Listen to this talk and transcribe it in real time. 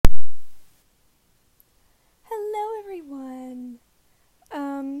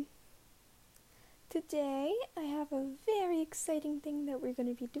today I have a very exciting thing that we're going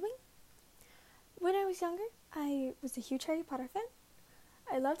to be doing. When I was younger, I was a huge Harry Potter fan.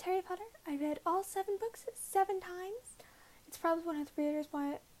 I loved Harry Potter. I read all 7 books 7 times. It's probably one of the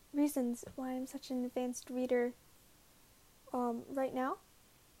reasons why I'm such an advanced reader right now.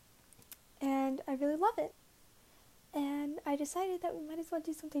 And I really love it. And I decided that we might as well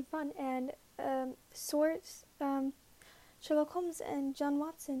do something fun and sort Sherlock Holmes and John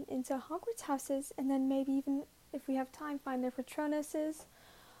Watson into Hogwarts houses, and then maybe even, if we have time, find their Patronuses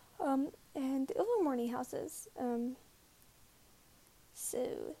and Ilvermorny houses.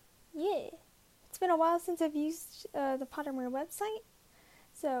 So, yeah. It's been a while since I've used the Pottermore website,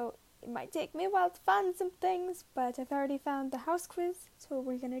 so it might take me a while to find some things, but I've already found the house quiz, so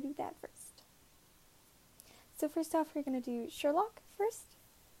we're going to do that first. So first off, we're going to do Sherlock first.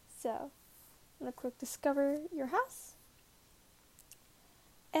 So, I'm going to click Discover Your House.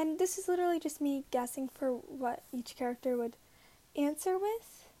 And this is literally just me guessing for what each character would answer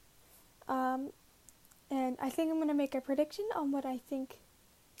with. And I think I'm going to make a prediction on what I think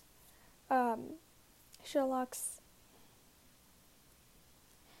Sherlock's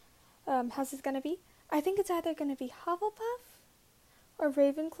house is going to be. I think it's either going to be Hufflepuff or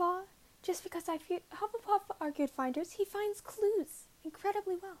Ravenclaw, just because I feel Hufflepuff are good finders. He finds clues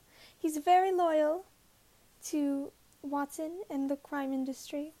incredibly well. He's very loyal to Watson and the crime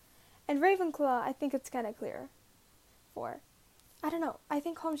industry. And Ravenclaw, I think it's kind of clear for. I don't know. I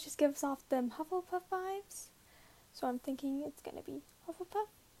think Holmes just gives off them Hufflepuff vibes. So I'm thinking it's going to be Hufflepuff.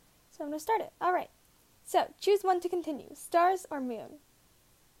 So I'm going to start it. Alright. So, choose one to continue. Stars or moon?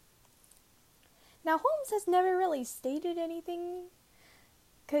 Now, Holmes has never really stated anything,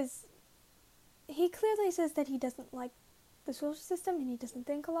 because he clearly says that he doesn't like the solar system and he doesn't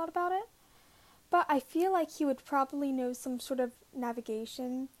think a lot about it. But I feel like he would probably know some sort of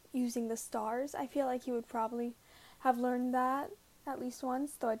navigation using the stars. I feel like he would probably have learned that at least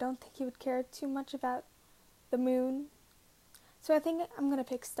once, though I don't think he would care too much about the moon. So I think I'm going to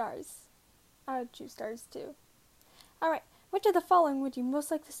pick stars. I would choose stars too. Alright, which of the following would you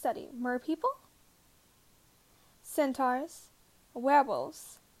most like to study? Merpeople? Centaurs?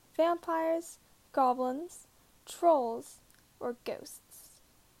 Werewolves? Vampires? Goblins? Trolls? Or ghosts?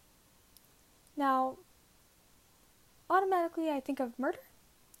 Now, automatically I think of murder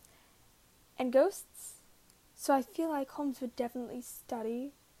and ghosts, so I feel like Holmes would definitely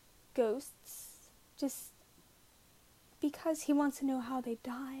study ghosts, just because he wants to know how they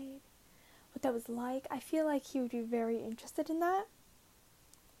died, what that was like. I feel like he would be very interested in that,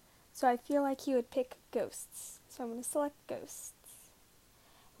 so I feel like he would pick ghosts, so I'm going to select ghosts.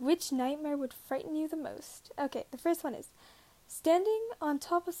 Which nightmare would frighten you the most? Okay, the first one is standing on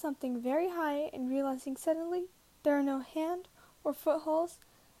top of something very high and realizing suddenly there are no hand or footholds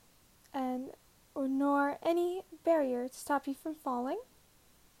nor any barrier to stop you from falling.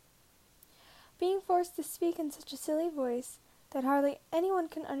 Being forced to speak in such a silly voice that hardly anyone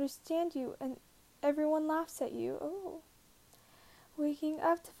can understand you and everyone laughs at you. Oh. Waking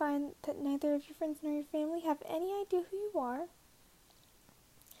up to find that neither of your friends nor your family have any idea who you are.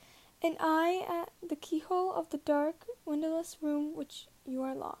 An eye at the keyhole of the dark, windowless room which you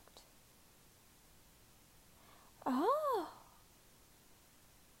are locked. Oh.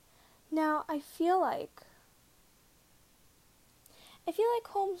 Now, I feel like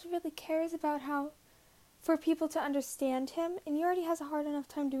Holmes really cares about how, for people to understand him, and he already has a hard enough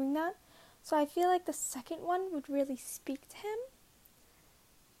time doing that, so I feel like the second one would really speak to him.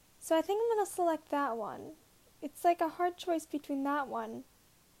 So I think I'm going to select that one. It's like a hard choice between that one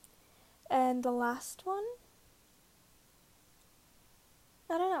and the last one.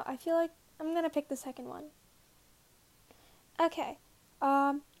 I don't know. I feel like I'm going to pick the second one. Okay.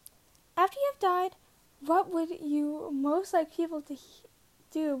 After you have died, what would you most like people to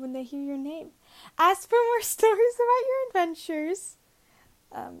do when they hear your name? Ask for more stories about your adventures.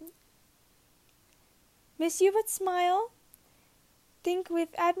 Miss you but smile. Think with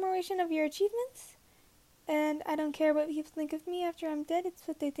admiration of your achievements. And I don't care what people think of me after I'm dead. It's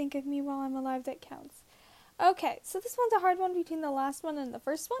what they think of me while I'm alive that counts. Okay, so this one's a hard one between the last one and the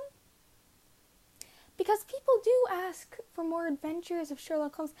first one. Because people do ask for more adventures of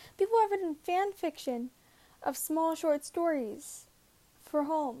Sherlock Holmes. People have written fan fiction of small short stories for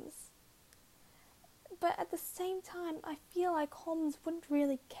Holmes. But at the same time, I feel like Holmes wouldn't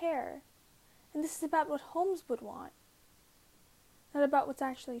really care. And this is about what Holmes would want, not about what's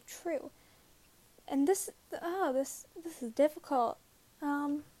actually true. And this is difficult.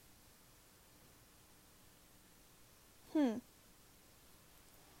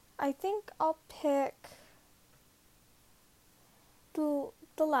 I think I'll pick the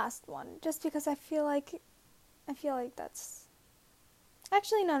the last one, just because I feel like that's...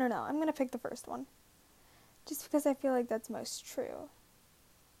 Actually, no. I'm going to pick the first one. Just because I feel like that's most true.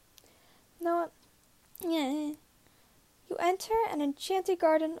 No, yeah. You enter an enchanted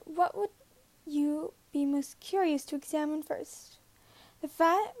garden. What would you be most curious to examine first? The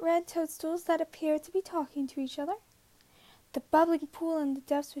fat red toadstools that appear to be talking to each other? The bubbling pool in the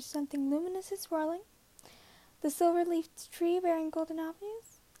depths where something luminous is swirling? The silver-leafed tree bearing golden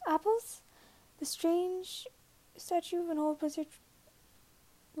apples? The strange statue of an old wizard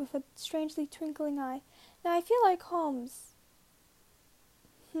with a strangely twinkling eye? Now, I feel like Holmes...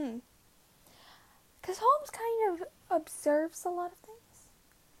 Because Holmes kind of observes a lot of things.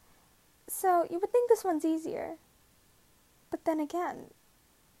 So, you would think this one's easier. But then again...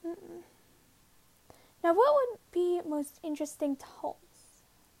 Now, what would be most interesting to Holmes?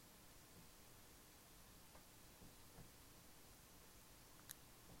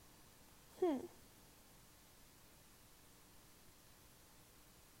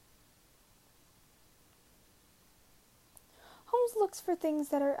 Holmes looks for things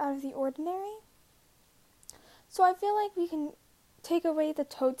that are out of the ordinary. So I feel like we can take away the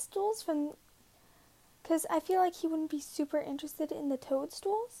toadstools from... Because I feel like he wouldn't be super interested in the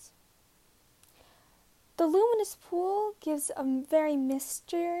toadstools. The luminous pool gives a very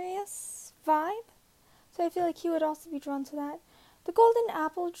mysterious vibe. So I feel like he would also be drawn to that. The golden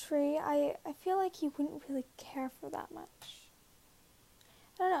apple tree, I feel like he wouldn't really care for that much.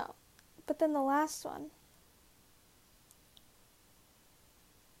 I don't know. But then the last one.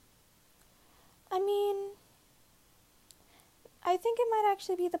 I mean, I think it might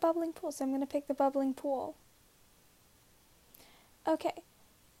actually be the bubbling pool, so I'm going to pick the bubbling pool. Okay.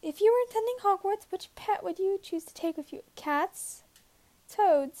 If you were attending Hogwarts, which pet would you choose to take with you? Cats,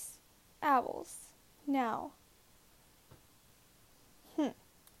 toads, owls. Now,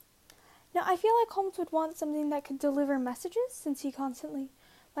 I feel like Holmes would want something that could deliver messages, since he constantly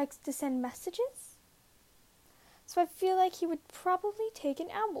likes to send messages. So I feel like he would probably take an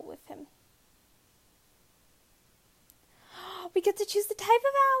owl with him. We get to choose the type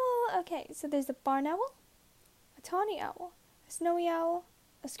of owl! Okay, so there's a barn owl, a tawny owl, a snowy owl,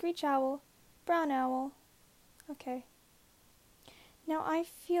 a screech owl, brown owl. Okay. Now I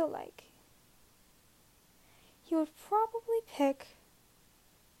feel like he would probably pick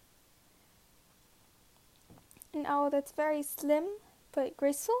an owl that's very slim but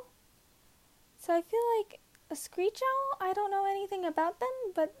graceful. So I feel like a screech owl, I don't know anything about them,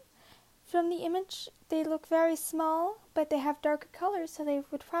 but from the image they look very small, but they have darker colors, so they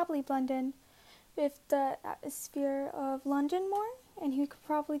would probably blend in with the atmosphere of London more, and he could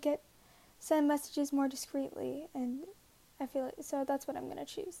probably send messages more discreetly, and I feel like, so that's what I'm going to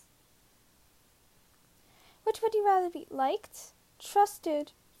choose. Which would you rather be? Liked,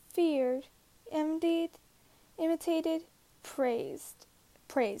 trusted, feared, envied, imitated, praised.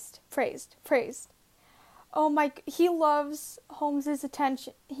 Oh my, he loves Holmes's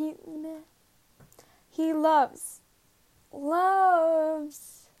attention. He loves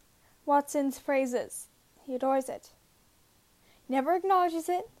Watson's praises. He adores it. Never acknowledges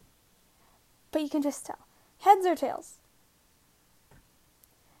it, but you can just tell. Heads or tails?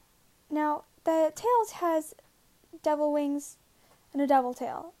 Now, the tails has devil wings and a devil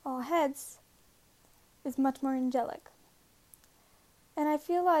tail. All heads is much more angelic. And I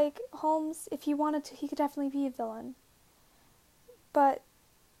feel like Holmes, if he wanted to, he could definitely be a villain. But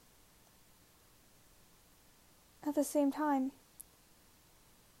at the same time,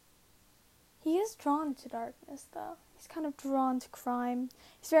 he is drawn to darkness, though. He's kind of drawn to crime.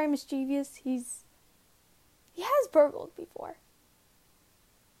 He's very mischievous. He has burgled before.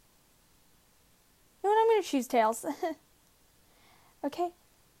 You know what? I'm going to choose tails. Okay,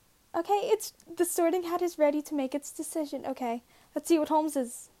 it's the Sorting Hat is ready to make its decision. Okay, let's see what Holmes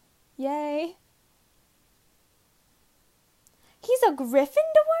is. Yay. He's a Gryffindor?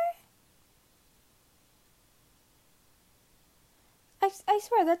 I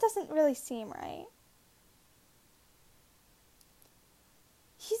swear, that doesn't really seem right.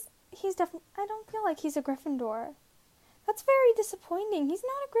 He's definitely... I don't feel like he's a Gryffindor. That's very disappointing. He's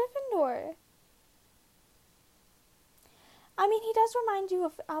not a Gryffindor. I mean, he does remind you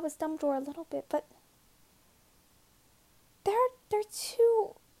of Albus Dumbledore a little bit, but they're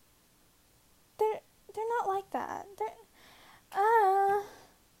too... They're not like that. I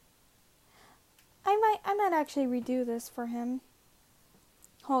might actually redo this for him.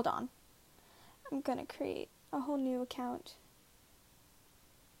 Hold on. I'm gonna create a whole new account.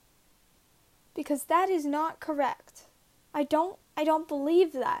 Because that is not correct. I don't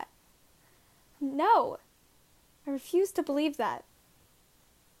believe that. No. I refuse to believe that.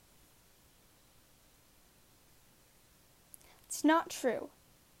 It's not true.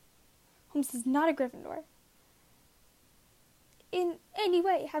 Holmes is not a Gryffindor. In any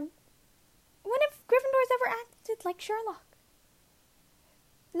way, when have Gryffindors ever acted like Sherlock?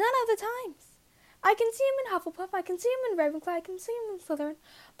 None of the times. I can see him in Hufflepuff, I can see him in Ravenclaw, I can see him in Slytherin,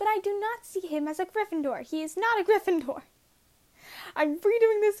 but I do not see him as a Gryffindor. He is not a Gryffindor. I'm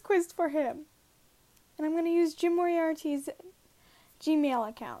redoing this quiz for him. And I'm going to use Jim Moriarty's Gmail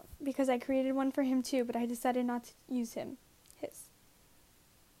account, because I created one for him too, but I decided not to use his.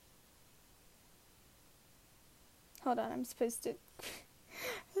 Hold on, I'm supposed to...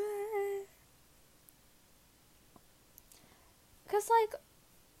 Because, like,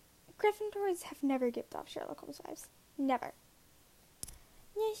 Gryffindors have never given off Sherlock Holmes vibes. Never.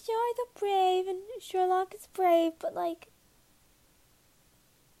 Yeah, sure, they're brave, and Sherlock is brave, but, like...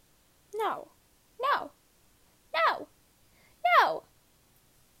 No. No. No. No.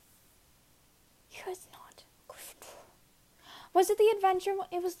 He was not Gryffindor. Was it the adventure?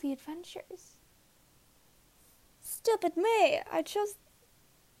 It was the adventures. Stupid me. I chose...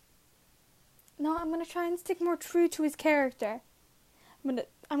 No, I'm going to try and stick more true to his character. I'm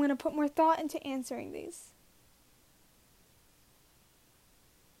gonna put more thought into answering these.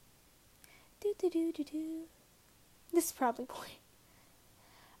 This is probably boring.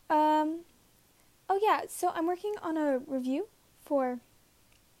 Oh yeah, so I'm working on a review for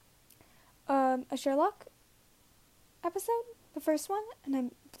a Sherlock episode, the first one,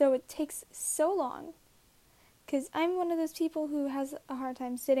 and though it takes so long, because I'm one of those people who has a hard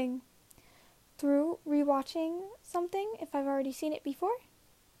time sitting through rewatching something if I've already seen it before.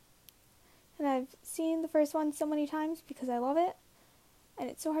 And I've seen the first one so many times because I love it, and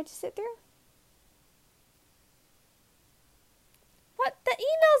it's so hard to sit through. What? The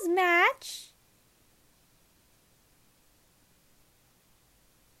emails match?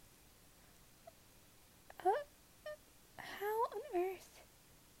 How on earth?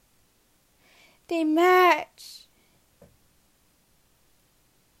 They match.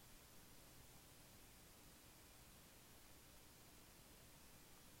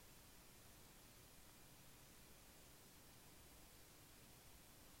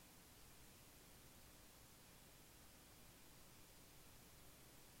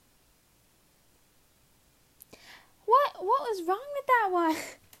 What was wrong with that one?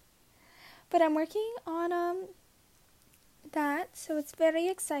 But I'm working on that, so it's very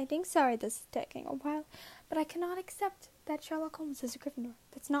exciting. Sorry this is taking a while, but I cannot accept that Sherlock Holmes is a Gryffindor.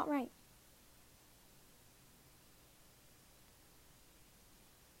 That's not right.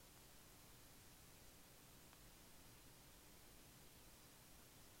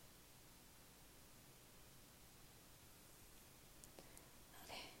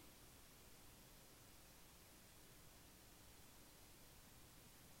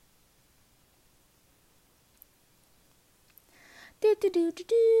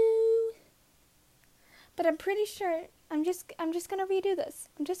 But I'm pretty sure I'm just gonna redo this.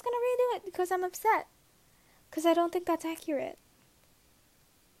 I'm just gonna redo it because I'm upset. Because I don't think that's accurate.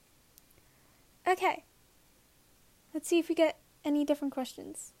 Okay. Let's see if we get any different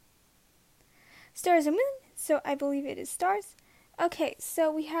questions. Stars and moon, so I believe it is stars. Okay,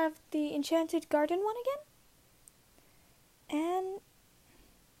 so we have the Enchanted Garden one again. And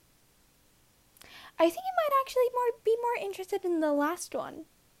I think you might actually be more interested in the last one.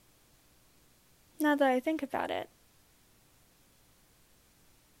 Now that I think about it.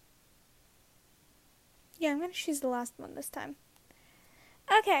 Yeah, I'm going to choose the last one this time.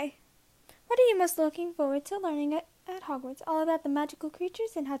 Okay. What are you most looking forward to learning at Hogwarts? All about the magical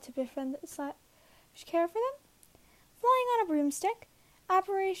creatures and how to befriend / care for them? Flying on a broomstick,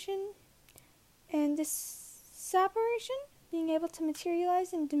 apparition and disapparation, being able to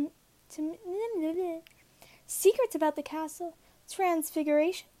materialize and secrets about the castle,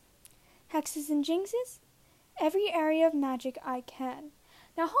 transfiguration, hexes and jinxes, every area of magic I can.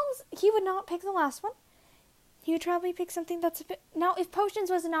 Now Holmes, he would not pick the last one. He would probably pick something that's a bit... Now, if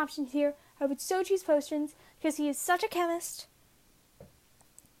potions was an option here, I would so choose potions, because he is such a chemist.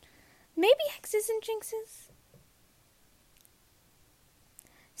 Maybe hexes and jinxes?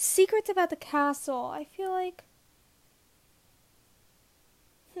 Secrets about the castle. I feel like...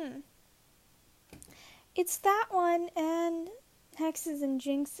 It's that one and hexes and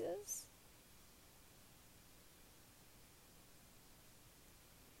jinxes.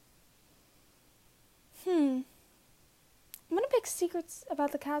 I'm gonna pick secrets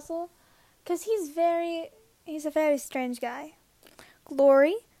about the castle, because he's a very strange guy.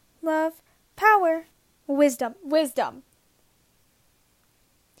 Glory, love, power, wisdom.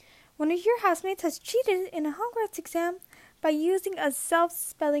 One of your housemates has cheated in a Hogwarts exam by using a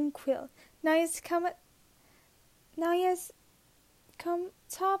self-spelling quill. Now he has come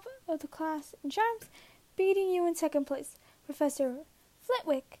top of the class in charms, beating you in second place. Professor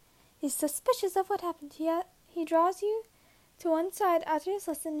Flitwick is suspicious of what happened. He draws you to one side after his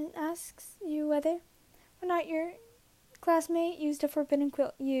lesson and asks you whether or not your classmate used a forbidden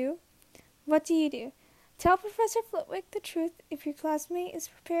quill. What do? Tell Professor Flitwick the truth. If your classmate is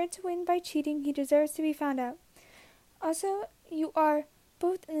prepared to win by cheating, he deserves to be found out. Also, you are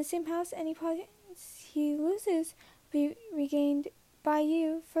both in the same house. Any points he loses will be regained by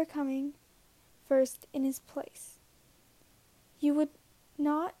you for coming first in his place. You would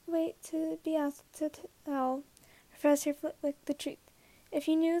not wait to be asked to tell Professor Flitwick the truth. If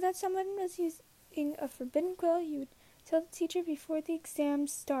you knew that someone was using a forbidden quill, you would tell the teacher before the exam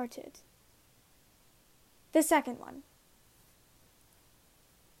started. The second one.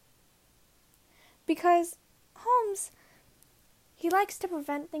 Because Holmes, he likes to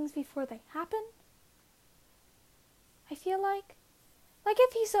prevent things before they happen. I feel like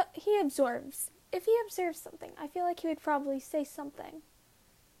if he observes something, I feel like he would probably say something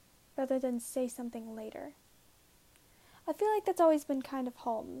rather than say something later. I feel like that's always been kind of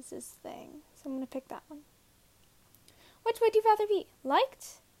Holmes's thing, so I'm going to pick that one. Which would you rather be?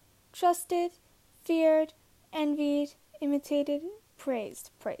 Liked, trusted, feared, envied, imitated,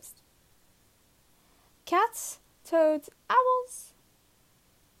 praised. Cats, toads, owls.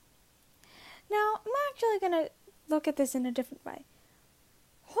 Now, I'm actually going to look at this in a different way.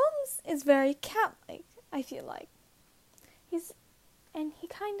 Holmes is very cat-like, I feel like. He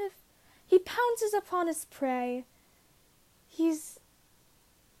pounces upon his prey. Humans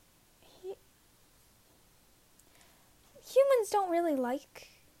don't really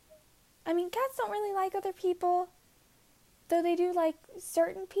cats don't really like other people, though they do like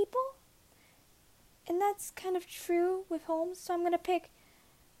certain people. And that's kind of true with Holmes, so I'm going to pick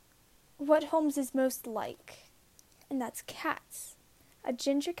what Holmes is most like. And that's cats. A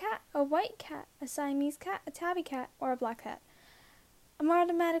ginger cat, a white cat, a Siamese cat, a tabby cat, or a black cat. I'm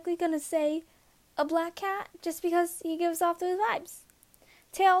automatically going to say a black cat just because he gives off those vibes.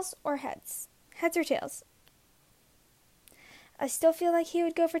 Tails or heads? Heads or tails? I still feel like he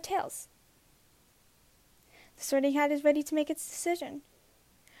would go for tails. The Sorting Hat is ready to make its decision.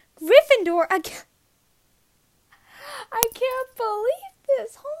 Gryffindor again. I can't believe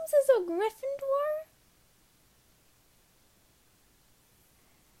this. Holmes is a Gryffindor?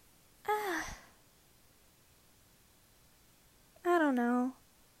 I don't know.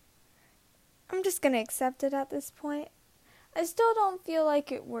 I'm just gonna accept it at this point. I still don't feel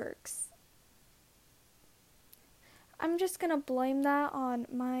like it works. I'm just gonna blame that on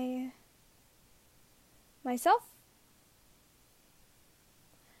myself.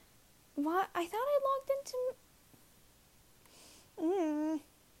 What? I thought I logged into...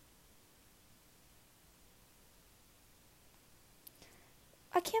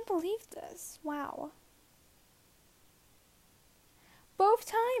 I can't believe this. Wow. Both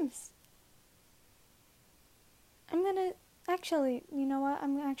times. I'm gonna... Actually, you know what?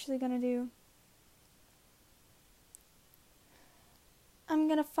 I'm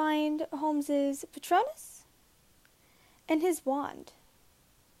gonna find Holmes's Patronus and his wand.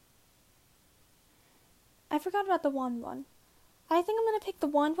 I forgot about the wand one. I think I'm gonna pick the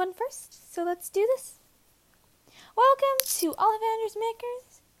wand one first, so let's do this. Welcome to Ollivander's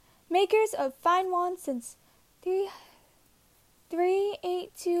makers of fine wands since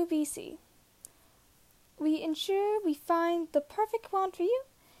 382 BC. We ensure we find the perfect wand for you.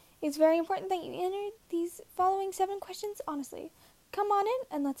 It's very important that you answer these following 7 questions honestly. Come on in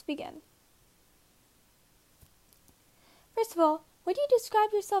and let's begin. First of all, would you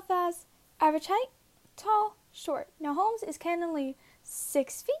describe yourself as average height, tall, short? Now Holmes is canonically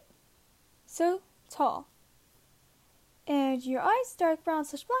 6 feet, so tall. And your eyes, dark brown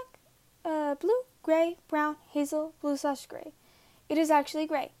 / black, blue, gray, brown, hazel, blue / gray. It is actually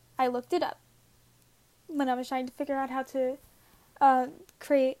gray. I looked it up when I was trying to figure out how to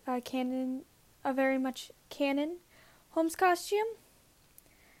create a very much canon Holmes costume.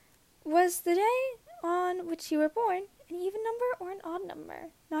 Was the day on which you were born an even number or an odd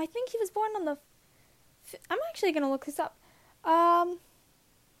number? Now, I think he was born on the... I'm actually going to look this up.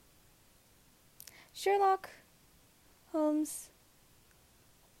 Sherlock Holmes'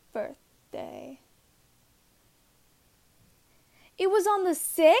 birthday. It was on the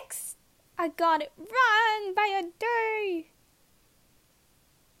 6th? I got it wrong by a day.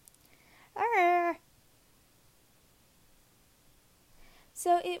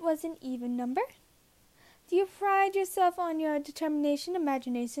 So it was an even number. Do you pride yourself on your determination,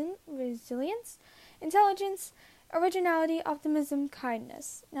 imagination, resilience, intelligence, originality, optimism,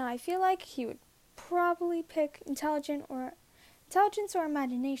 kindness? Now, I feel like he would probably pick intelligent or Intelligence or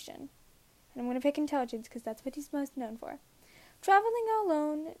imagination? And I'm going to pick intelligence because that's what he's most known for. Traveling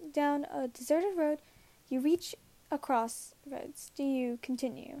alone down a deserted road, you reach a crossroads. Do you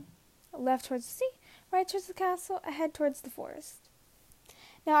continue? Left towards the sea, right towards the castle, ahead towards the forest.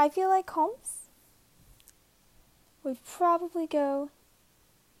 Now, I feel like Holmes would probably go...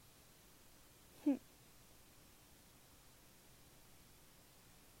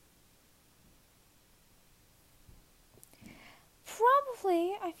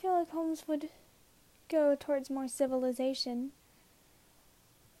 Probably, I feel like Holmes would go towards more civilization.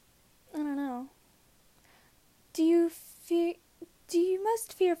 I don't know. Do you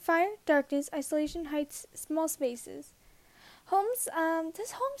most fear fire, darkness, isolation, heights, small spaces? Holmes,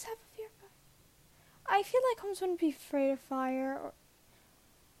 does Holmes have a fear of fire? I feel like Holmes wouldn't be afraid of fire or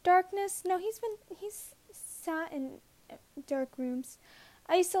darkness. No, he's sat in dark rooms.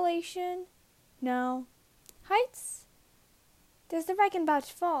 Isolation? No. Heights? There's the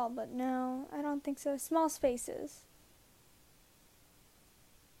Reichenbach Fall, but no, I don't think so. Small spaces.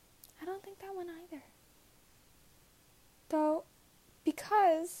 I don't think that one either. Though,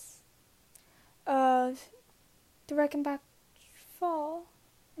 because of the Reichenbach Fall,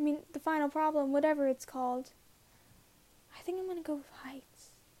 the final problem, whatever it's called, I think I'm going to go with heights.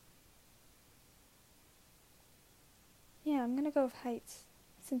 Yeah, I'm going to go with heights,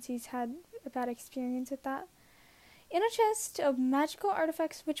 since he's had a bad experience with that. In a chest of magical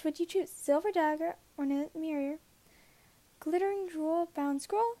artifacts, which would you choose? Silver dagger, ornate mirror, glittering jewel, bound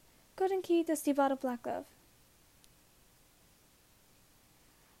scroll, golden key, dusty bottle, black glove.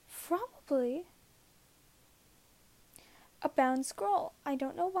 Probably a bound scroll. I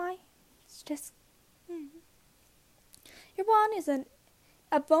don't know why. It's just... Your wand is a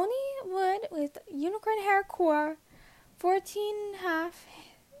bony wood with unicorn hair core, 14.5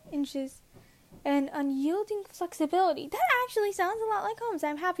 inches, and unyielding flexibility. That actually sounds a lot like Holmes.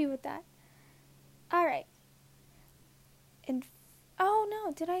 I'm happy with that. Alright. And, oh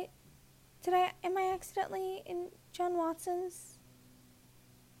no, am I accidentally in John Watson's?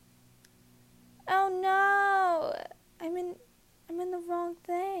 Oh no! I'm in the wrong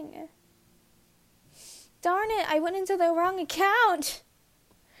thing. Darn it, I went into the wrong account!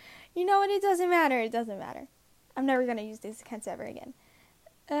 You know what, it doesn't matter. I'm never gonna use these accounts ever again.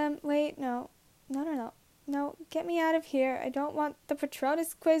 Wait, no. No, get me out of here. I don't want the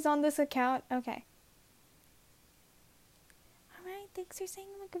Patronus quiz on this account. Okay. Alright, thanks for saying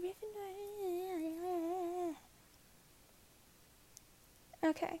I'm a Gryffindor.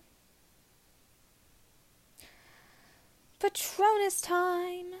 Okay. Patronus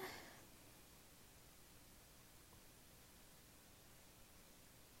time.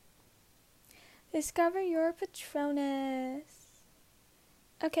 Discover your Patronus.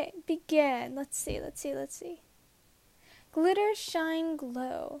 Okay, begin. Let's see. Glitter, shine,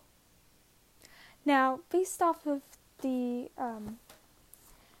 glow. Now, based off of the, What?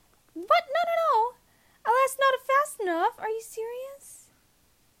 No. Alas, not fast enough. Are you serious?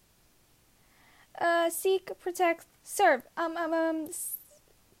 Seek, protect, serve.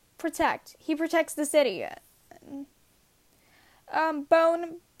 Protect. He protects the city.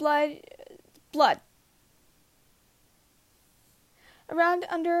 Bone, blood. Around,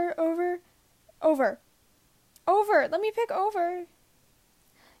 under, over. Let me pick over.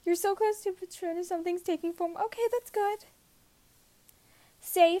 You're so close to Patronus, something's taking form. Okay, that's good.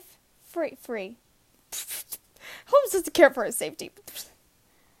 Safe, free. Holmes doesn't care for his safety.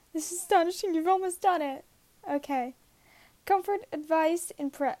 This is astonishing. You've almost done it. Okay. Comfort, advice,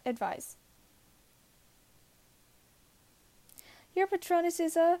 and advise. Your Patronus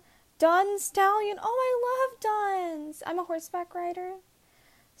is a Dun stallion. Oh, I love Duns. I'm a horseback rider.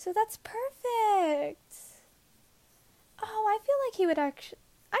 So that's perfect. Oh, I feel like that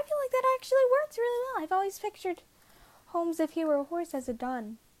actually works really well. I've always pictured Holmes, if he were a horse, as a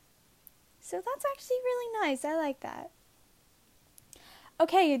Dun. So that's actually really nice. I like that.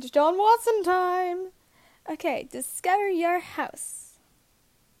 Okay, it's John Watson time. Okay, discover your house.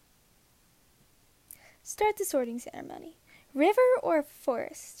 Start the sorting ceremony. River or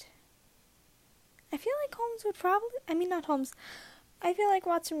forest? I feel like Holmes would not Holmes. I feel like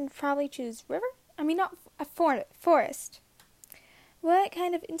Watson would probably choose river. Not a forest. What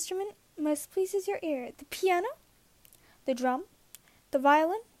kind of instrument most pleases your ear? The piano? The drum? The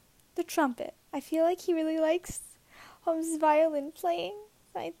violin? The trumpet? I feel like he really likes Holmes' violin playing.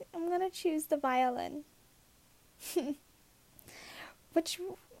 So I'm going to choose the violin. Which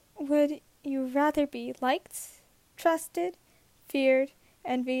would you rather be? Liked, trusted, feared,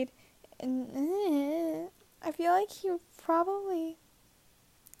 envied? I feel like he would probably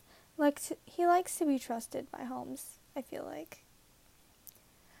he likes to be trusted by Holmes, I feel like.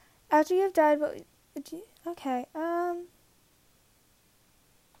 After you have died, what would you... Okay,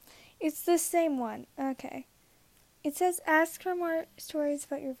 it's the same one. Okay. It says, ask for more stories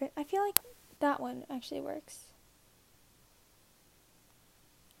about your... I feel like that one actually works.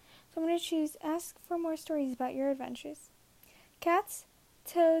 So I'm going to choose, ask for more stories about your adventures. Cats,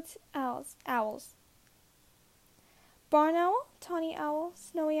 toads, owls. Owls. Barn owl, tawny owl,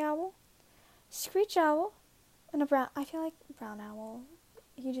 snowy owl, screech owl, and a brown... I feel like brown owl.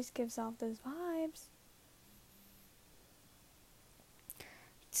 He just gives off those vibes.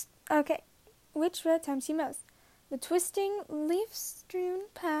 Okay. Which road tempts you most? The twisting, leaf-strewn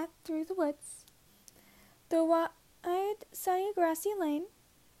path through the woods, the wide, sunny, grassy lane,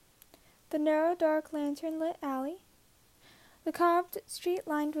 the narrow, dark, lantern-lit alley, the carved street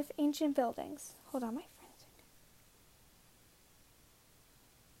lined with ancient buildings. Hold on, my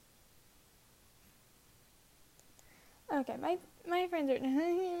friends. Okay, my friends are...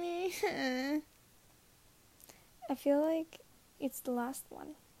 I feel like it's the last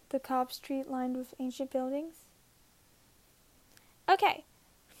one. The carved street lined with ancient buildings. Okay,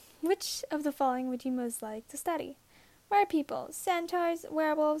 which of the following would you most like to study? Were people, centaurs,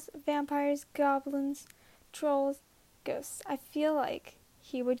 werewolves, vampires, goblins, trolls, ghosts? I feel like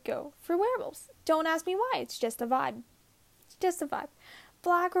he would go for werewolves. Don't ask me why, it's just a vibe. It's just a vibe.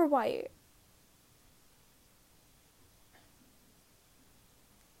 Black or white?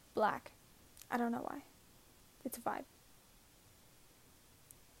 Black. I don't know why. It's a vibe.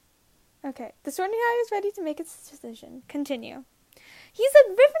 Okay, the Sorting Hat is ready to make its decision. Continue. He's a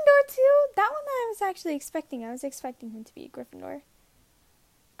Gryffindor too? That one I was actually expecting. I was expecting him to be a Gryffindor.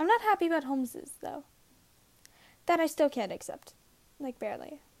 I'm not happy about Holmes's, though. That I still can't accept. Like,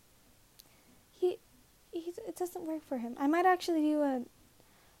 barely. It doesn't work for him. I might actually do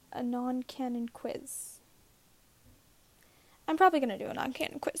a non-canon quiz. I'm probably going to do a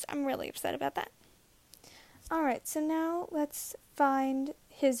non-canon quiz. I'm really upset about that. Alright, so now let's find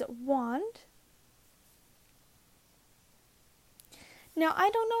his wand. Now, I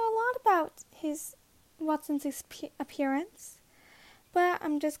don't know a lot about Watson's appearance, but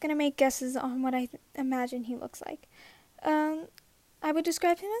I'm just going to make guesses on what I imagine he looks like. I would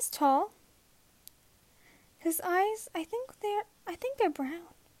describe him as tall. His eyes, I think they're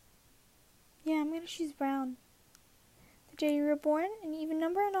brown. Yeah, I'm going to choose brown. The day you were born, an even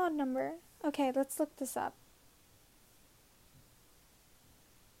number, an odd number. Okay, let's look this up.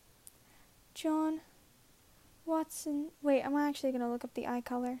 John Watson. Wait, I'm actually going to look up the eye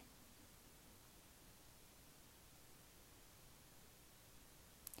color.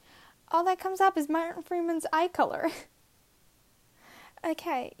 All that comes up is Martin Freeman's eye color.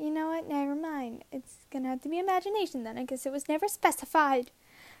 Okay, you know what? Never mind. It's going to have to be imagination then. I guess it was never specified.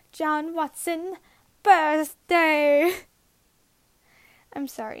 John Watson, birthday. I'm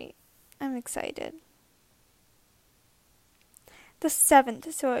sorry. I'm excited. The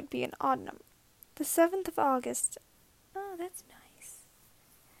 7th, so it would be an odd number. The 7th of August. Oh, that's nice.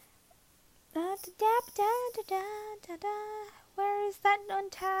 Where is that on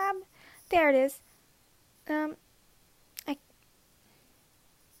tab? There it is. There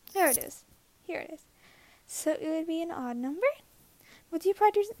it is. Here it is. So it would be an odd number. What do you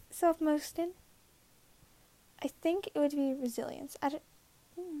pride yourself most in? I think it would be resilience.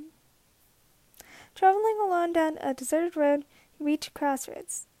 Traveling along down a deserted road, you reach a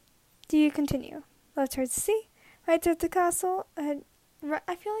crossroads. Do you continue? Left towards the sea, right towards the castle. I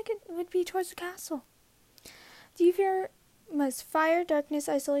feel like it would be towards the castle. Do you fear most fire, darkness,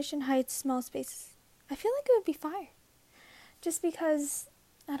 isolation, heights, small spaces? I feel like it would be fire. Just because,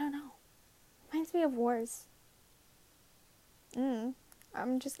 I don't know. Reminds me of wars.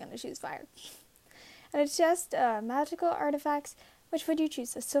 I'm just gonna choose fire. And it's just magical artifacts. Which would you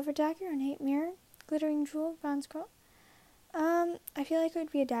choose? A silver dagger, an 8 mirror, glittering jewel, bronze scroll? I feel like it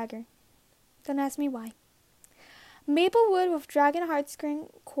would be a dagger. Don't ask me why. Maple wood with dragon heartstring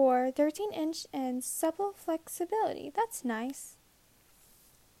core, 13-inch, and supple flexibility. That's nice.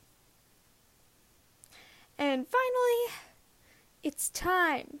 And finally, it's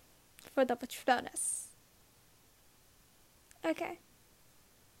time for the Patronus. Okay.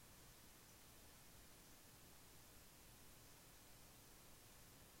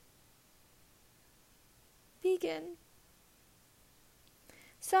 Begin.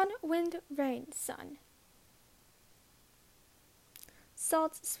 Sun, wind, rain, sun.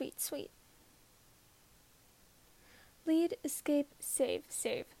 Salt, sweet, sweet. Lead, escape, save,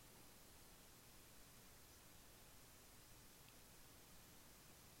 save.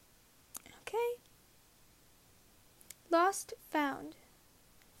 Okay. Lost, found.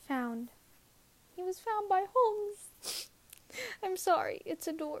 Found. He was found by Holmes. I'm sorry. It's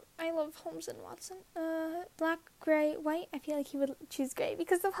a door. I love Holmes and Watson. Black, gray, white. I feel like he would choose gray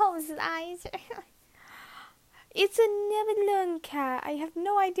because of Holmes' eyes. It's a Nebulone cat. I have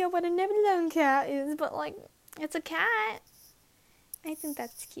no idea what a Nebulone cat is, but, like, it's a cat. I think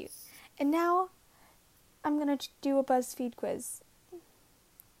that's cute. And now, I'm gonna do a BuzzFeed quiz.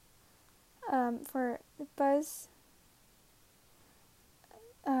 For BuzzFeed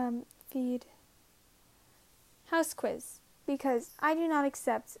house quiz. Because I do not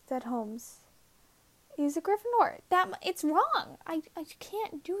accept that Holmes is a Gryffindor. It's wrong. I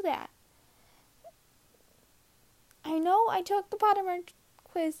can't do that. I know I took the Pottermore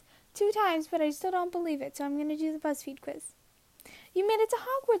quiz 2 times, but I still don't believe it, so I'm going to do the BuzzFeed quiz. You made it to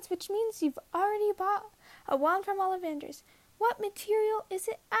Hogwarts, which means you've already bought a wand from Ollivanders. What material is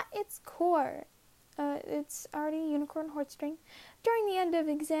it at its core? It's already unicorn horse-string. During the end of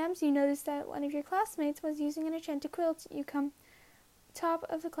exams, you noticed that one of your classmates was using an enchanted quilt. You come top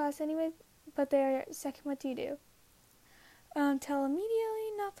of the class anyway, but they're second. What do you do? Tell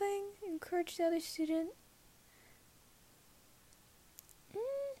immediately, nothing. Encourage the other student.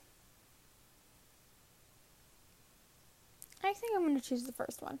 I think I'm going to choose the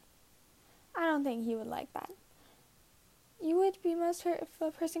first one. I don't think he would like that. You would be most hurt if a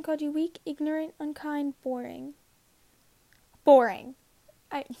person called you weak, ignorant, unkind, boring. Boring.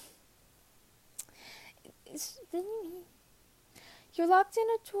 You're locked in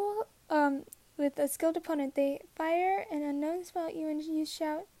a duel with a skilled opponent. They fire an unknown spell at you and you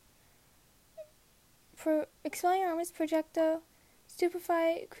shout. Expelling your arm is projectile,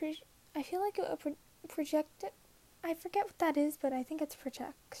 stupefy, I feel like a projectile. I forget what that is, but I think it's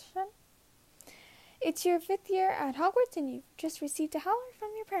projection. It's your 5th year at Hogwarts and you've just received a howler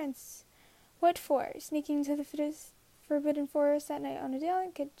from your parents. What for? Sneaking to the forbidden forest at night on a dale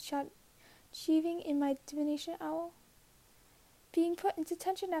and get shot achieving in my divination owl. Being put into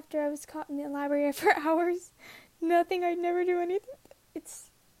detention after I was caught in the library for hours. Nothing, I'd never do anything.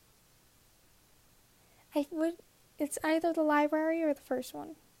 It's either the library or the first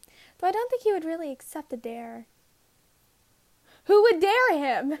one. Though I don't think he would really accept a dare. Who would dare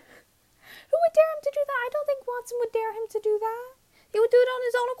him? Who would dare him to do that? I don't think Watson would dare him to do that. He would do it on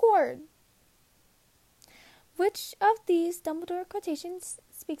his own accord. Which of these Dumbledore quotations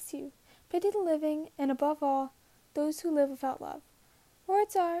speaks to you? Pity the living, and above all, those who live without love.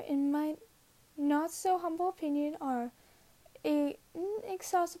 Words are, in my not so humble opinion, are an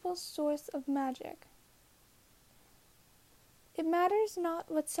inexhaustible source of magic. It matters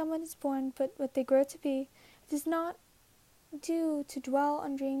not what someone is born, but what they grow to be. It does not do to dwell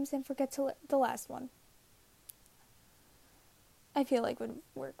on dreams and forget to the last one. I feel like would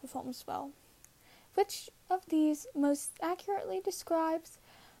work with Holmes well. Which of these most accurately describes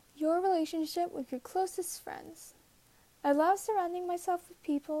your relationship with your closest friends? I love surrounding myself with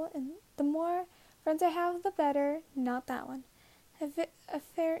people, and the more friends I have, the better. Not that one. A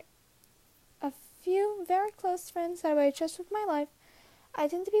few very close friends that I trust with my life. I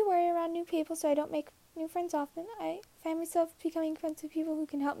tend to be wary around new people, so I don't make new friends often. I find myself becoming friends with people who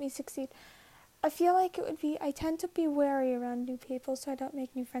can help me succeed. I feel like it would be, I tend to be wary around new people, so I don't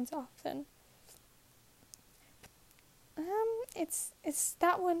make new friends often. It's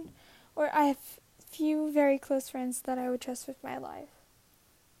that one, or I have few very close friends that I would trust with my life.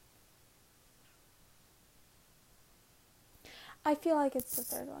 I feel like it's the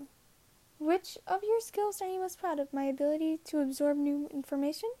third one. Which of your skills are you most proud of? My ability to absorb new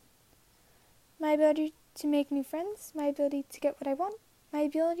information? My ability to make new friends? My ability to get what I want? My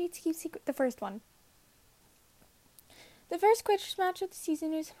ability to keep secret? The first one. The first Quidditch match of the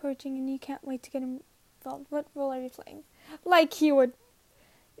season is approaching and you can't wait to get involved. What role are you playing? Like he would.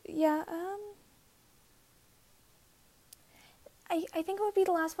 Yeah, I think it would be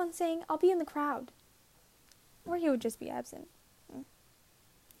the last one saying, I'll be in the crowd. Or he would just be absent.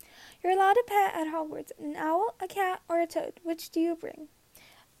 You're allowed a pet at Hogwarts. An owl, a cat, or a toad. Which do you bring?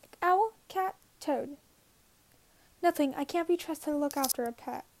 Owl, cat, toad. Nothing. I can't be trusted to look after a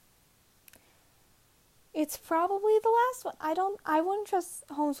pet. It's probably the last one. I wouldn't trust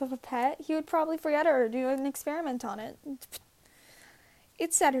Holmes with a pet. He would probably forget it or do an experiment on it.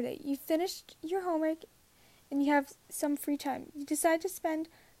 It's Saturday. You finished your homework and you have some free time. You decide to spend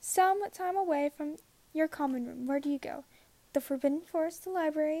some time away from your common room. Where do you go? The Forbidden Forest, the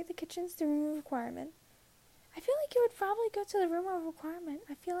library, the kitchens, the room of requirement. I feel like you would probably go to the room of requirement.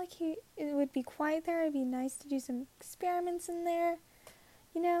 I feel like it would be quiet there. It'd be nice to do some experiments in there.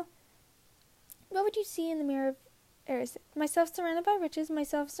 You know? What would you see in the mirror of Erised? Myself surrounded by riches.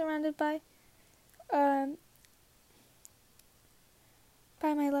 Myself surrounded by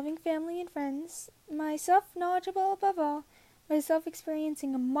my loving family and friends. Myself knowledgeable above all. myself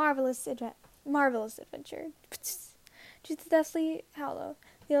experiencing a marvelous adventure. To the Deathly Hallow.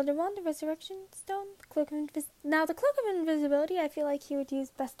 The Elder Wand, the Resurrection Stone, the Cloak of Now, the Cloak of Invisibility, I feel like he would use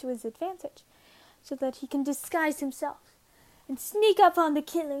best to his advantage, so that he can disguise himself and sneak up on the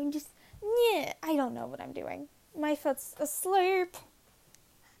killer and just, I don't know what I'm doing. My foot's asleep.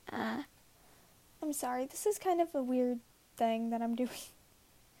 I'm sorry, this is kind of a weird thing that I'm doing.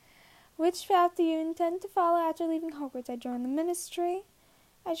 Which path do you intend to follow after leaving Hogwarts? I joined the ministry.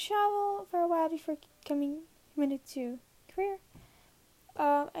 I travel for a while before becoming committed to career.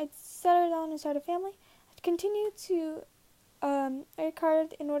 I'd settle down and start a family. I'd continue to work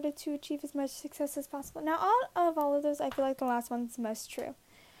hard in order to achieve as much success as possible. Now, out of all of those, I feel like the last one's the most true.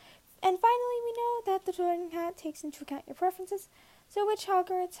 And finally, we know that the Sorting Hat takes into account your preferences. So which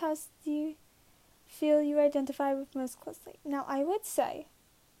Hogwarts house do you feel you identify with most closely? Now, I would say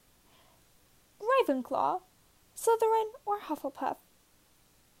Ravenclaw, Slytherin, or Hufflepuff.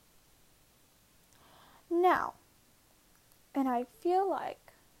 Now, and I feel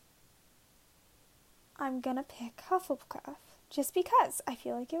like I'm gonna pick Hufflepuff, just because I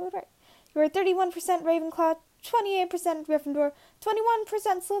feel like it would work. You are 31% Ravenclaw, 28% Gryffindor,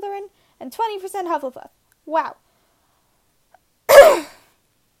 21% Slytherin, and 20% Hufflepuff. Wow.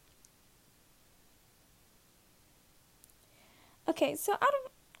 Okay, so out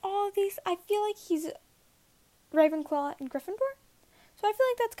of all of these, I feel like he's Ravenclaw and Gryffindor. So I feel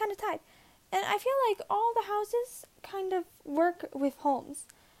like that's kind of tied. And I feel like all the houses kind of work with Holmes,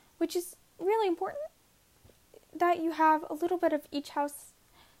 which is really important that you have a little bit of each house,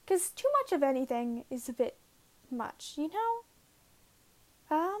 because too much of anything is a bit much, you know?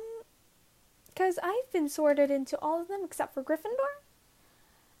 Because I've been sorted into all of them except for Gryffindor.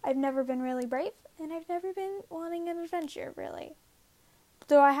 I've never been really brave, and I've never been wanting an adventure, really.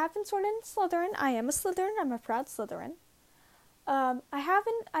 Though I have been sorted into Slytherin. I am a Slytherin. I'm a proud Slytherin.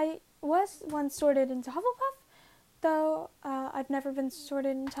 I was once sorted into Hufflepuff, though I've never been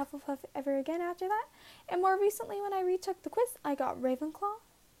sorted into Hufflepuff ever again after that. And more recently, when I retook the quiz, I got Ravenclaw.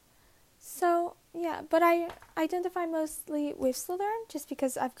 So, yeah, but I identify mostly with Slytherin, just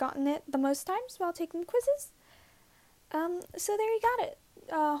because I've gotten it the most times while taking quizzes. So there you got it.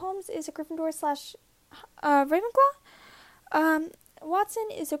 Holmes is a Gryffindor / Ravenclaw. Watson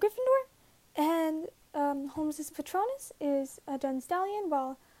is a Gryffindor, and Holmes' Patronus is a Dunstallion,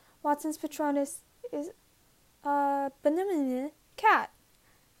 while Watson's Patronus is a Banana cat.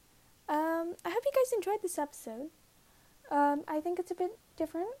 I hope you guys enjoyed this episode. I think it's a bit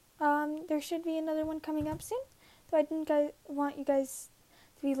different. There should be another one coming up soon, so I didn't want you guys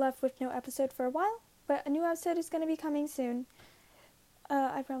to be left with no episode for a while, but a new episode is going to be coming soon.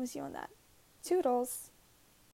 I promise you on that. Toodles.